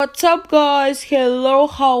What's up, guys? Hello,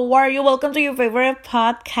 how are you? Welcome to your favorite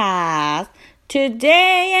podcast.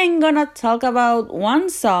 Today, I'm gonna talk about one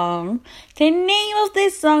song. The name of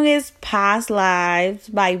this song is Past Lives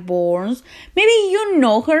by Borns. Maybe you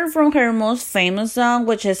know her from her most famous song,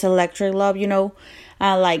 which is Electric Love,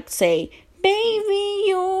 like say, Baby,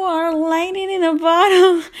 you are lightning in a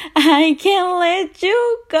bottle. I can't let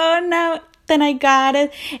you go now. Then I got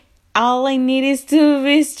it. All I need is to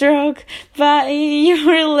be struck by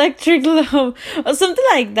your electric love. Or something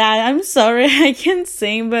like that. I'm sorry, I can't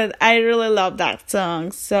sing, but I really love that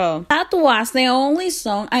song. So, that was the only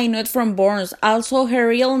song I knew from Borns. Also, her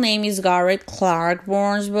real name is Garrett Clark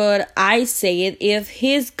Borns, but I say it, if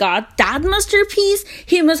he's got that masterpiece,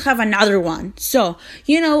 he must have another one. So,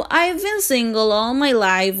 I've been single all my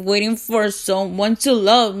life, waiting for someone to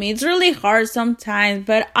love me. It's really hard sometimes,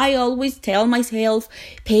 but I always tell myself,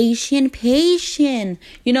 patient. You're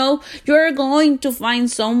going to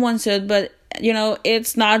find someone soon, but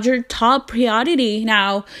it's not your top priority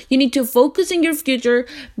now. You need to focus on your future,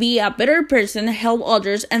 be a better person, help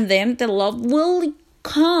others, and then the love will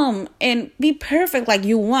come and be perfect like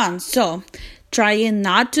you want. So, trying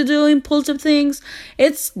not to do impulsive things,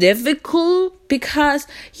 it's difficult because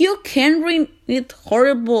you can read it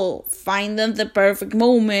horrible. Finding the perfect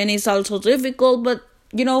moment is also difficult, but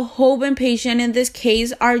hope and patience in this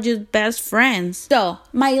case are just best friends. So,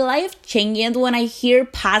 my life changed when I hear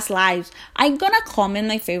Past Lives. I'm gonna comment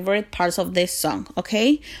my favorite parts of this song,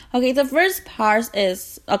 okay? Okay, the first part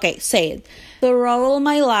is, say it. Throughout all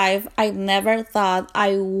my life, I've never thought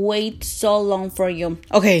I'd wait so long for you.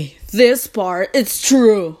 Okay, this part, it's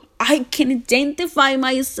true. I can identify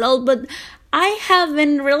myself, but I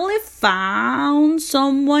haven't really found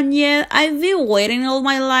someone yet. I've been waiting all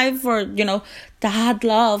my life for, that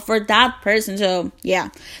love, for that person. So, yeah.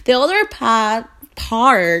 The other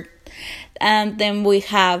part, and then we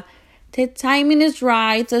have, the timing is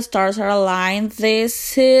right, the stars are aligned.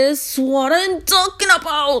 This is what I'm talking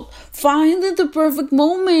about. Finding the perfect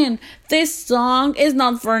moment. This song is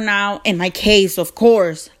not for now. In my case, of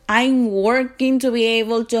course. I'm working to be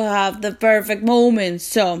able to have the perfect moment.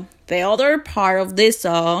 So, the other part of this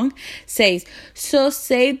song says, so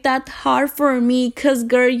save that heart for me, cause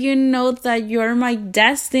girl, you know that you're my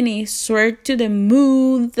destiny. Swear to the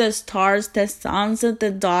moon, the stars, the sunset, the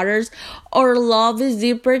daughters. Our love is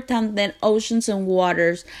deeper than oceans and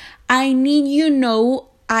waters. I need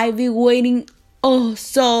I've been waiting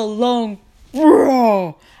so long.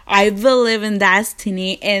 Bro, I believe in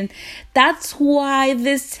destiny, and that's why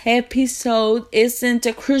this episode isn't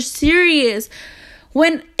a cruise series.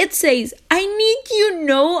 When it says, I need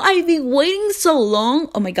I've been waiting so long.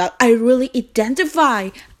 Oh my God, I really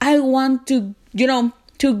identify. I want to,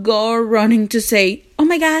 to go running to say, oh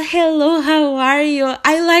my God, hello, how are you?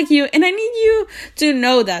 I like you, and I need you to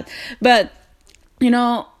know that. But,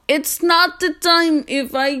 it's not the time.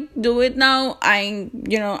 If I do it now, I'm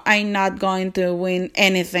not going to win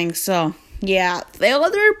anything. So, yeah, the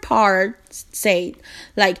other part say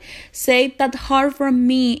that heart from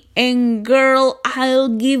me, and girl, I'll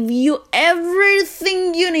give you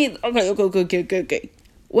everything you need. Okay.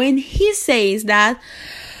 When he says that,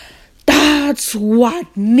 that's what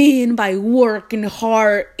I mean by working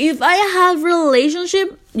hard. If I have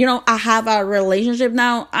I have a relationship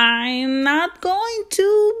now, I'm not going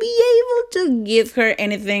to be able to give her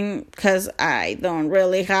anything because I don't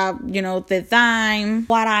really have, the time.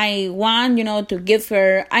 What I want, to give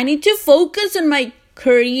her, I need to focus on my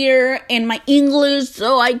career and my English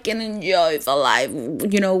so I can enjoy the life,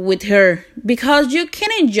 with her. Because you can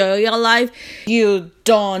enjoy your life you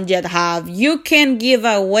don't yet have. You can give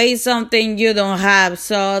away something you don't have.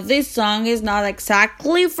 So this song is not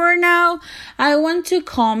exactly for now. I want to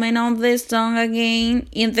comment on this song again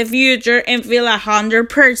in the future and feel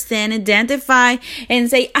 100% identify and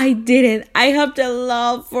say, I did it. I have the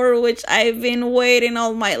love for which I've been waiting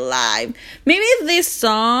all my life. Maybe this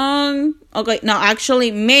song,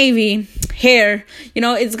 maybe here,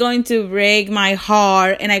 it's going to break my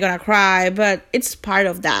heart and I'm gonna cry, but it's part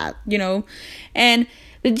of that, And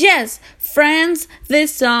yes, friends,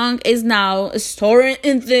 this song is now stored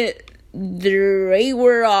in the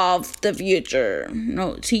drawer of the future.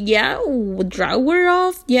 Drawer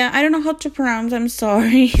of? Yeah, I don't know how to pronounce, I'm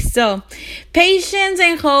sorry. So, patience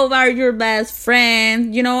and hope are your best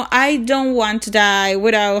friends. I don't want to die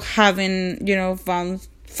without having,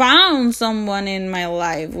 found someone in my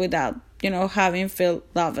life without having felt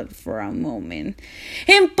loved for a moment.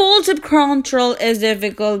 Impulsive control is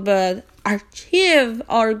difficult, but achieve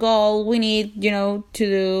our goal, we need, to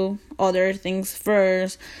do other things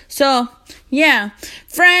first. So, yeah,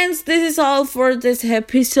 friends, this is all for this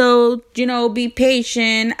episode. Be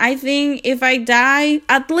patient. I think if I die,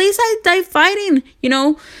 at least I die fighting,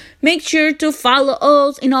 Make sure to follow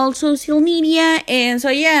us in all social media. And so,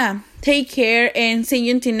 yeah, take care and see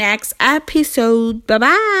you in the next episode.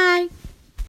 Bye-bye.